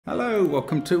Hello,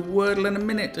 welcome to Wordle in a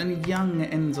Minute, and Young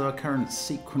ends our current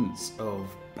sequence of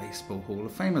Baseball Hall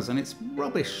of Famers, and it's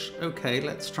rubbish. Okay,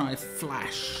 let's try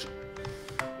Flash,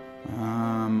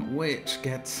 which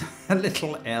gets a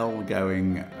little L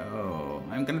going. Oh,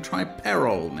 I'm going to try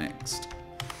Peril next.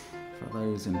 For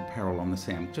those in peril on the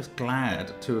sea, I'm just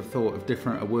glad to have thought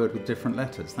of a word with different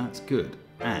letters. That's good.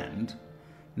 And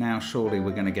now surely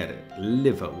we're going to get it.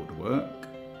 Liver would work.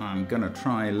 I'm going to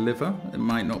try liver. It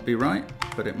might not be right,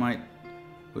 but it might...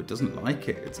 Well, it doesn't like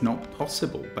it. It's not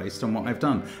possible based on what I've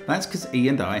done. That's because E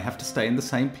and I have to stay in the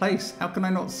same place. How can I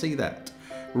not see that?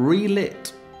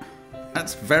 Relit.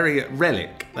 That's very...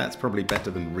 Relic. That's probably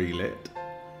better than relit.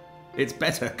 It's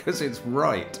better because it's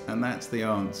right, and that's the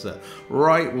answer.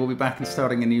 Right, we'll be back and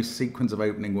starting a new sequence of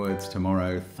opening words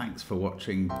tomorrow. Thanks for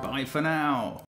watching. Bye for now.